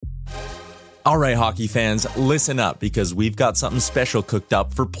All right, hockey fans, listen up because we've got something special cooked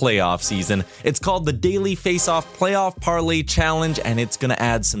up for playoff season. It's called the Daily Face-Off Playoff Parlay Challenge, and it's going to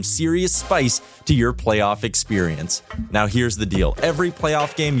add some serious spice to your playoff experience. Now, here's the deal. Every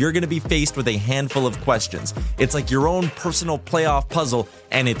playoff game, you're going to be faced with a handful of questions. It's like your own personal playoff puzzle,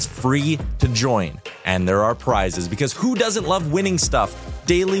 and it's free to join. And there are prizes, because who doesn't love winning stuff?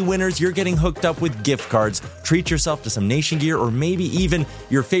 Daily winners, you're getting hooked up with gift cards. Treat yourself to some Nation gear or maybe even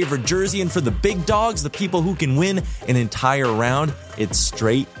your favorite jersey. And for the big dogs, the people who can win an entire round, it's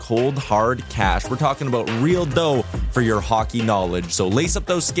straight, cold, hard cash. We're talking about real dough for your hockey knowledge. So lace up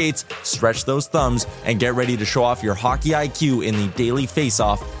those skates, stretch those thumbs, and get ready to show off your hockey IQ in the Daily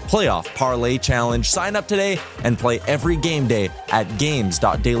Face-Off Playoff Parlay Challenge. Sign up today and play every game day at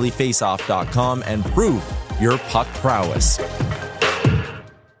games.dailyfaceoff.com and prove your puck prowess.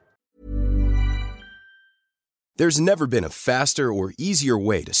 There's never been a faster or easier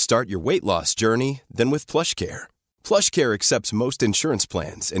way to start your weight loss journey than with PlushCare. PlushCare accepts most insurance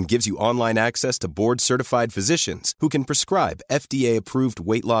plans and gives you online access to board-certified physicians who can prescribe FDA-approved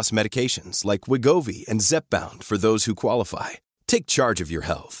weight loss medications like Wegovy and Zepbound for those who qualify. Take charge of your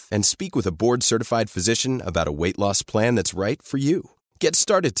health and speak with a board-certified physician about a weight loss plan that's right for you. Get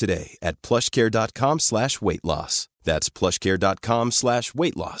started today at plushcare.com/weight loss. That's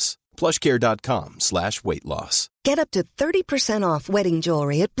plushcare.com/weight loss. plushcare.com/weight loss. Get up to 30% off wedding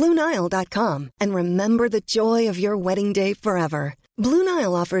jewelry at BlueNile.com and remember the joy of your wedding day forever. Blue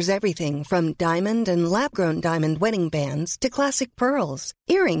Nile offers everything from diamond and lab-grown diamond wedding bands to classic pearls,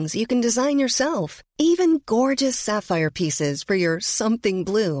 earrings you can design yourself, even gorgeous sapphire pieces for your something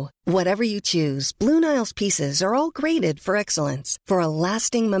blue. Whatever you choose, Blue Nile's pieces are all graded for excellence, for a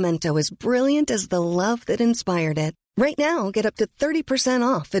lasting memento as brilliant as the love that inspired it. Right now, get up to 30%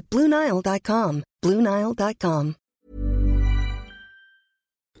 off at BlueNile.com. BlueNile.com.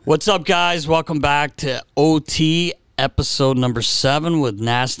 What's up, guys? Welcome back to OT episode number 7 with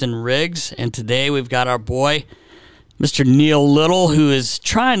Nastin Riggs. And today we've got our boy, Mr. Neil Little, who is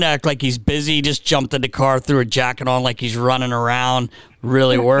trying to act like he's busy. He just jumped in the car, threw a jacket on like he's running around,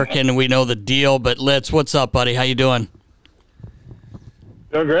 really working, and we know the deal. But Litz, what's up, buddy? How you doing?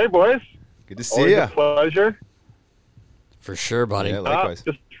 Doing great, boys. Good to see you. A pleasure. For sure, buddy. Yeah, likewise.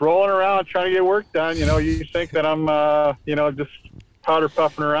 Just rolling around, trying to get work done. You know, you think that I'm, just powder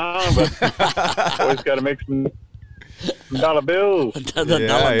puffing around, but always got to make some dollar bills.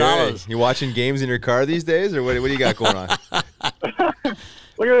 Dollars. You watching games in your car these days, or what do you got going on?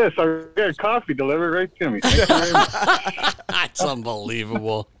 Look at this. I got coffee delivered right to me. Thank you very much. That's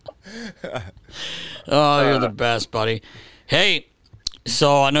unbelievable. Oh, you're the best, buddy. Hey,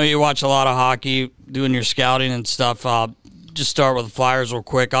 so I know you watch a lot of hockey, doing your scouting and stuff. Just start with the Flyers real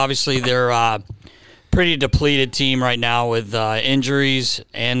quick. Obviously, they're a pretty depleted team right now with injuries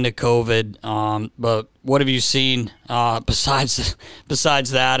and the COVID. But what have you seen besides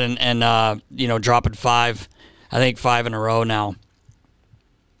that and dropping 5 in a row now?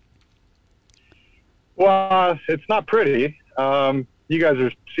 Well, it's not pretty. You guys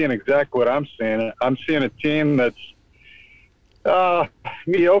are seeing exactly what I'm seeing. I'm seeing a team that's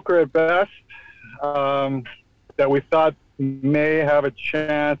mediocre at best, that we thought may have a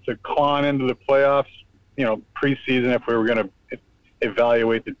chance of clawing into the playoffs, preseason. If we were going to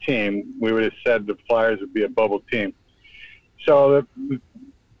evaluate the team, we would have said the Flyers would be a bubble team. So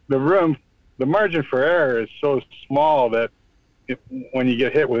the margin for error is so small that when you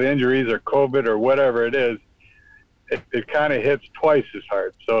get hit with injuries or COVID or whatever it is, it kind of hits twice as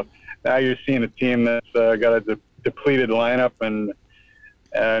hard. So now you're seeing a team that's got a depleted lineup,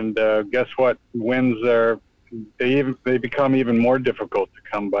 and guess what? Wins they become even more difficult to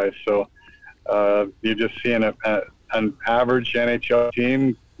come by. So you're just seeing an average NHL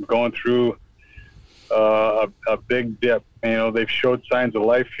team going through a big dip. They've showed signs of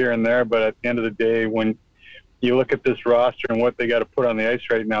life here and there, but at the end of the day, when you look at this roster and what they got to put on the ice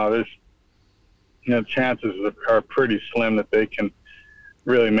right now, there's chances are pretty slim that they can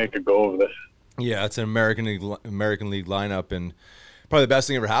really make a go of this. Yeah, it's an American League lineup, and probably the best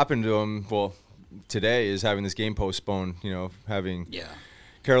thing ever happened to them, well, today, is having this game postponed, having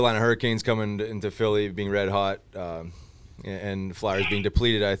Carolina Hurricanes coming into Philly being red hot, and Flyers being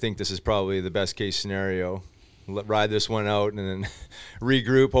depleted. I think this is probably the best case scenario. Ride this one out and then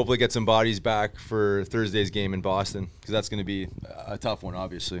regroup, hopefully get some bodies back for Thursday's game in Boston, because that's going to be a tough one,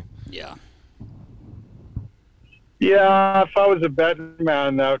 obviously. Yeah. Yeah, if I was a betting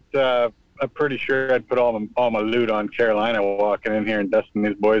man, I'm pretty sure I'd put all my loot on Carolina walking in here and dusting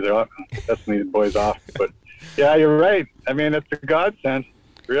these boys off. But yeah, you're right. I mean, it's a godsend,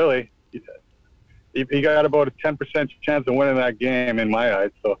 really. You got about a 10% chance of winning that game in my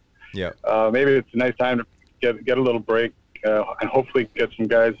eyes. So Yeah. Maybe it's a nice time to get a little break and hopefully get some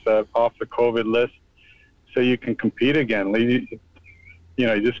guys off the COVID list so you can compete again.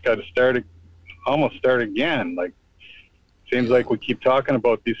 You just got to almost start again. Like, seems like we keep talking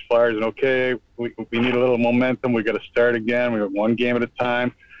about these Flyers and okay, we need a little momentum. We got to start again. We have one game at a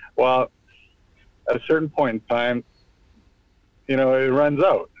time. Well, at a certain point in time, it runs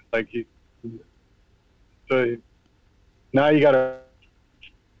out. So now you got to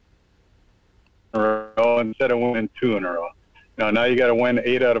instead of winning 2 in a row. Now you got to win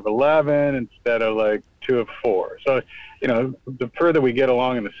 8 out of 11 instead of 2 of 4. So, the further we get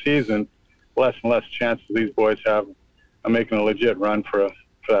along in the season, less and less chances these boys have of making a legit run for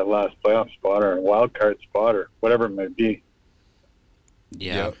that last playoff spot or a wild card spot or whatever it may be.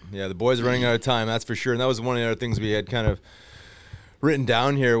 Yeah. Yeah, the boys are running out of time, that's for sure. And that was one of the other things we had kind of written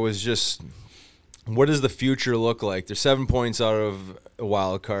down here was just what does the future look like? They're 7 points out of a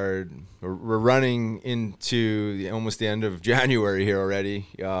wild card. We're running into almost the end of January here already.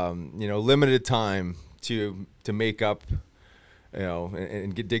 Limited time to make up,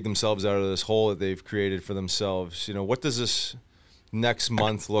 and dig themselves out of this hole that they've created for themselves. What does this next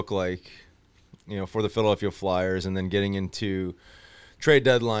month look like, for the Philadelphia Flyers, and then getting into trade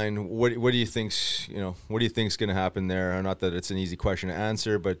deadline? What do you think's going to happen there? Not that it's an easy question to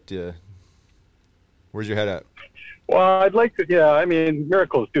answer, but where's your head at? Well, I'd like to. Yeah, I mean,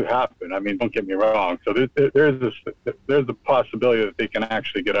 miracles do happen. I mean, don't get me wrong. So there's a possibility that they can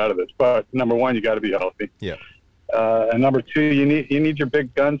actually get out of this. But number one, you got to be healthy. Yeah. And number two, you need your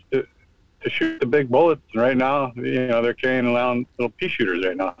big guns to shoot the big bullets. And right now, they're carrying around little pea shooters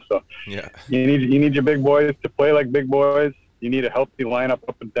right now. So yeah, you need your big boys to play like big boys. You need a healthy lineup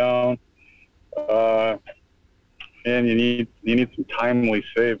up and down, and you need some timely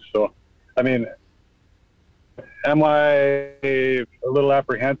saves. So, I mean, am I a little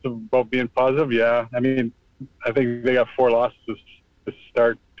apprehensive about being positive? Yeah. I mean, I think they got 4 losses to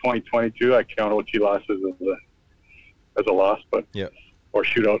start 2022. I count OT losses as a loss, but yeah, or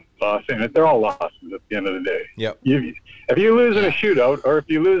shootout loss, and they're all losses at the end of the day. Yeah. If you lose in a shootout or if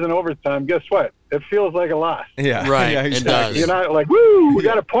you lose in overtime, guess what? It feels like a loss. Yeah. Right. Yeah, exactly. It does. You're not like, woo, we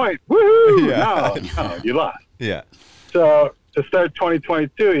got a point. Woohoo! Yeah. No, you lost. Yeah. So to start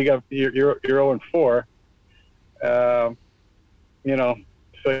 2022, you're 0-4. So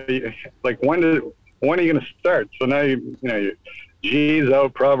when are you going to start? So now you G's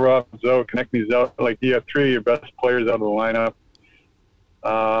out, Provorov's out, Konechny's out. You have 3 of your best players out of the lineup,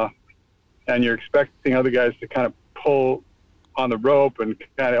 and you're expecting other guys to kind of pull on the rope and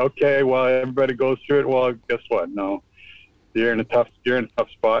kind of everybody goes through it. Well, guess what? No, you're in a tough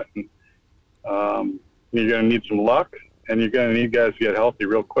spot, and you're going to need some luck, and you're going to need guys to get healthy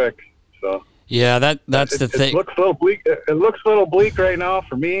real quick. So. Yeah, that's the thing. It looks a little bleak. It looks a little bleak right now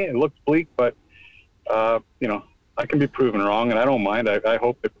for me. It looks bleak, but I can be proven wrong, and I don't mind. I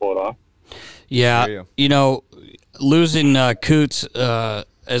hope they pull it off. Yeah, losing Coots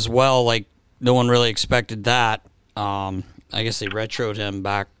as well. No one really expected that. I guess they retroed him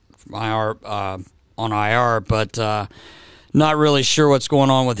back from IR on IR, but not really sure what's going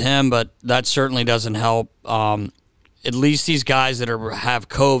on with him. But that certainly doesn't help. At least these guys that have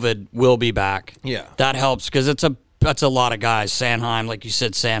COVID will be back. Yeah, that helps because that's a lot of guys. Sanheim, like you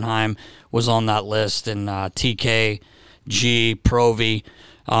said, Sanheim was on that list, and TK, G, Provy.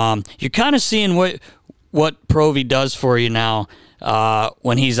 You're kind of seeing what Provy does for you now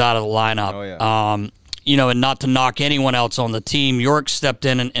when he's out of the lineup. Oh, yeah. And not to knock anyone else on the team, York stepped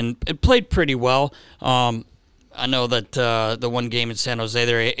in and it played pretty well. I know that the one game in San Jose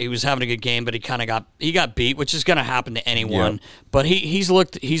there, he was having a good game, but he kind of got beat, which is going to happen to anyone. Yeah. But he's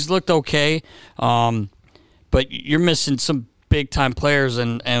looked okay. But you're missing some big time players,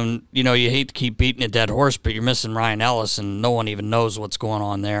 and you hate to keep beating a dead horse, but you're missing Ryan Ellis, and no one even knows what's going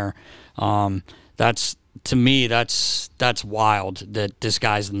on there. That's wild that this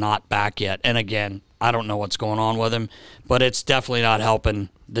guy's not back yet. And again, I don't know what's going on with him, but it's definitely not helping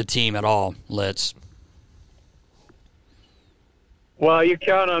the team at all, Litz. Well, you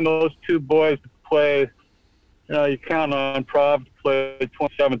count on those 2 boys to play. You count on Prov to play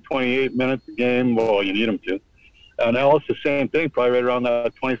 27, 28 minutes a game. Well, you need them to. And Ellis, the same thing, probably right around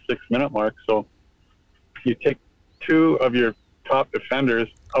that 26-minute mark. So you take 2 of your top defenders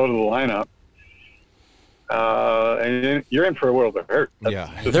out of the lineup, and you're in for a world of hurt.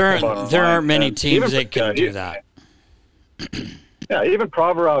 There aren't many teams that can do that. Yeah, even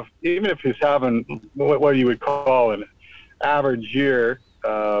Provorov, even if he's having what you would call an average year,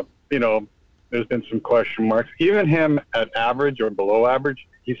 there's been some question marks. Even him at average or below average,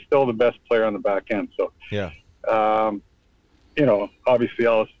 he's still the best player on the back end. So, yeah, obviously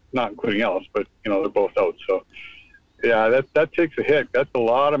Ellis not including Ellis, but they're both out. So yeah, that takes a hit. That's a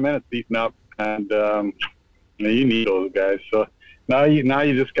lot of minutes eaten up, and you need those guys. So now you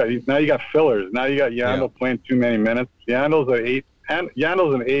got fillers. Now you got Yandel playing too many minutes. Yandel's an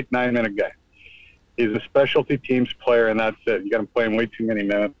 8-9 minute guy. He's a specialty teams player, and that's it. You got him playing way too many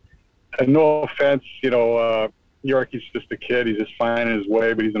minutes. And no offense, Yorkie's just a kid. He's just finding his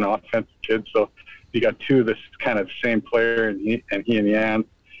way, but he's an offensive kid. So you got two of this kind of same player, and he and Yan.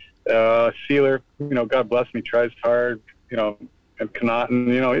 Sealer, God bless him, he tries hard. And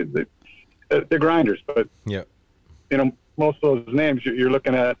Connaughton, they're grinders. But most of those names you're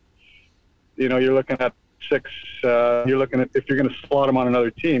looking at. You're looking at 6. You're looking at, if you're going to slot them on another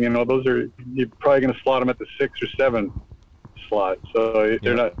team, those are, you're probably going to slot them at the 6 or 7 slot. So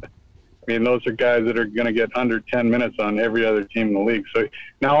they're not. I mean, those are guys that are going to get under 10 minutes on every other team in the league. So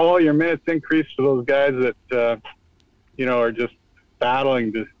now all your minutes increase to those guys that, are just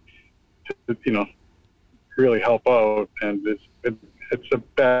battling to really help out. And it's a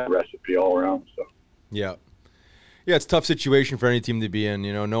bad recipe all around. So yeah, it's a tough situation for any team to be in.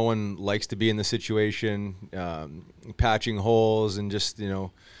 No one likes to be in the situation, patching holes and just,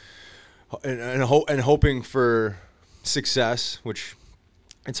 and hoping for success, which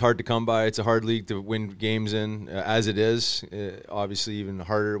it's hard to come by. It's a hard league to win games in, as it is. Obviously, even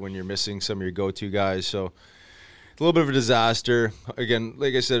harder when you're missing some of your go-to guys. So, a little bit of a disaster. Again,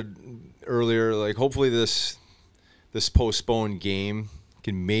 like I said earlier, hopefully this postponed game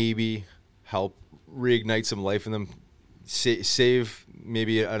can maybe help reignite some life in them, save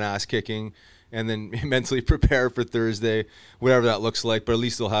maybe an ass kicking, and then mentally prepare for Thursday, whatever that looks like. But at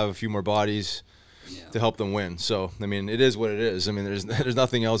least they'll have a few more bodies to help them win. So, I mean, it is what it is. I mean, there's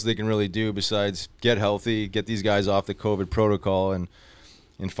nothing else they can really do besides get healthy, get these guys off the COVID protocol, and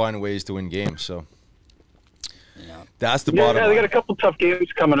find ways to win games. So, that's the bottom line. They got a couple tough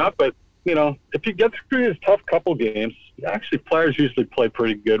games coming up, but, if you get through these tough couple games, actually players usually play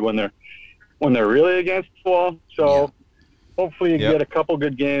pretty good when they're really against the wall. So, hopefully you get a couple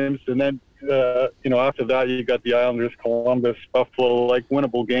good games, and then, after that, you got the Islanders, Columbus, Buffalo,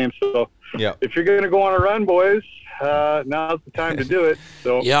 winnable games. So, if you're going to go on a run, boys, now's the time to do it.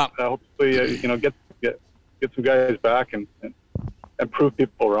 So, hopefully, get some guys back and prove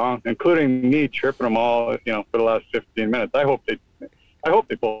people wrong, including me chirping them all, for the last 15 minutes. I hope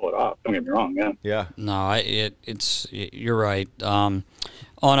they pull it off. Don't get me wrong, man. Yeah. No, you're right. On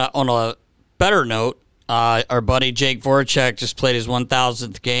a better note, our buddy Jake Voracek just played his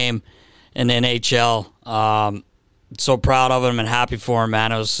 1,000th game in the NHL. So proud of him and happy for him,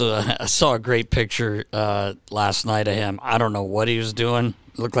 man. I saw a great picture last night of him. I don't know what he was doing.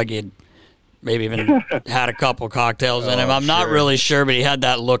 It looked like he had maybe even had a couple cocktails in him. I'm not really sure, but he had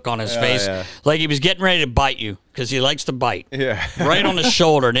that look on his face. Yeah. Like he was getting ready to bite you because he likes to bite. Yeah. Right on the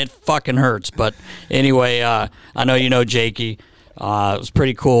shoulder, and it fucking hurts. But anyway, I know you know Jakey. It was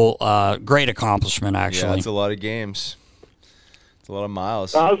pretty cool. Great accomplishment, actually. Yeah, it's a lot of games. It's a lot of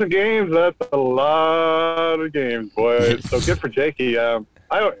miles. 1,000 games, that's a lot of games, boy. So good for Jakey. I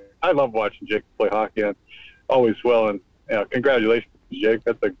love watching Jake play hockey. And always will. And congratulations, Jake.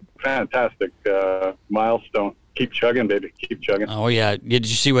 That's a fantastic milestone. Keep chugging, baby. Keep chugging. Oh, yeah. Did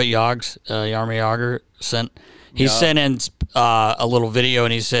you see what Jaromir Jagr sent? He sent in a little video,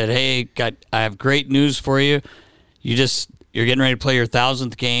 and he said, hey, I have great news for you. You're getting ready to play your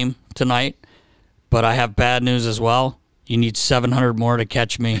 1,000th game tonight, but I have bad news as well. You need 700 more to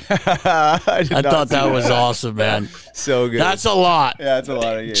catch me. I thought that was awesome, man. So good. That's a lot. Yeah, that's a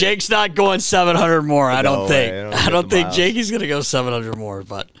lot of games. Jake's not going 700 more, I don't think. I don't think Jakey's going to go 700 more,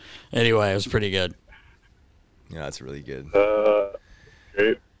 but anyway, it was pretty good. Yeah, that's really good.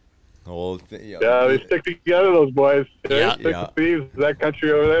 Great. They stick together, those boys. Yeah. Thick as thieves. That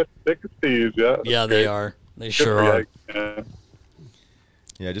country over there, thick as thieves, yeah. Yeah, they are. They sure are.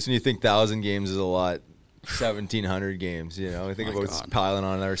 Yeah, just when you think 1,000 games is a lot, 1,700 games, I think about piling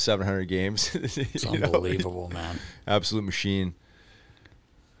on another 700 games. It's unbelievable, man. Absolute machine.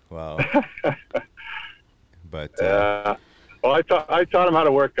 Wow. But well, I taught him how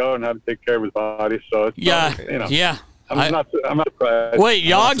to work out and how to take care of his body. So it's yeah. I'm not surprised. Wait,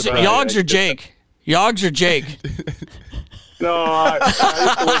 Yogs or Jake? Yogs or Jake? No, I used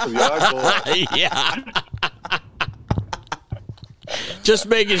to work with Yogs. Yeah. Just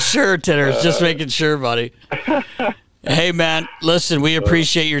making sure, Tinners. Just making sure, buddy. Hey, man, listen, we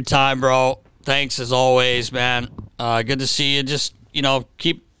appreciate your time, bro. Thanks as always, man. Good to see you. Just,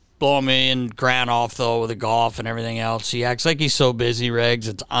 keep blowing me and Grant off, though, with the golf and everything else. He acts like he's so busy, Riggs.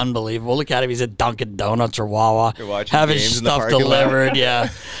 It's unbelievable. Look at him. He's at Dunkin' Donuts or Wawa. Having stuff delivered, yeah.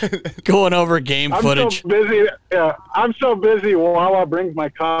 Going over game footage. So busy. Yeah, I'm so busy, Wawa brings my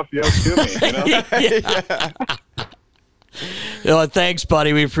coffee up to me. Thanks,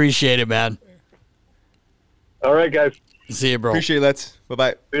 buddy. We appreciate it, man. All right, guys. See you, bro. Appreciate it. Let's.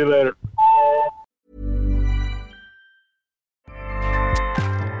 Bye-bye. See you later.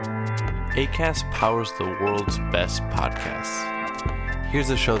 Acast powers the world's best podcasts. Here's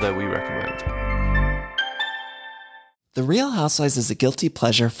a show that we recommend. The Real Housewives is a guilty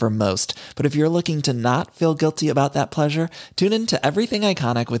pleasure for most, but if you're looking to not feel guilty about that pleasure, tune in to Everything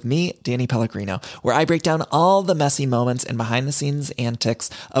Iconic with me, Danny Pellegrino, where I break down all the messy moments and behind-the-scenes antics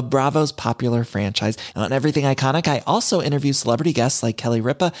of Bravo's popular franchise. And on Everything Iconic, I also interview celebrity guests like Kelly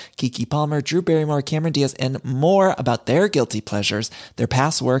Ripa, Keke Palmer, Drew Barrymore, Cameron Diaz, and more about their guilty pleasures, their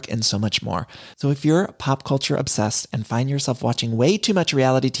past work, and so much more. So if you're pop culture obsessed and find yourself watching way too much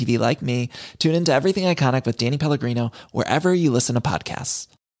reality TV like me, tune in to Everything Iconic with Danny Pellegrino, wherever you listen to podcasts.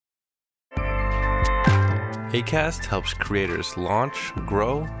 Acast helps creators launch,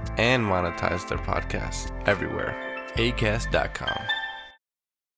 grow, and monetize their podcasts everywhere. Acast.com.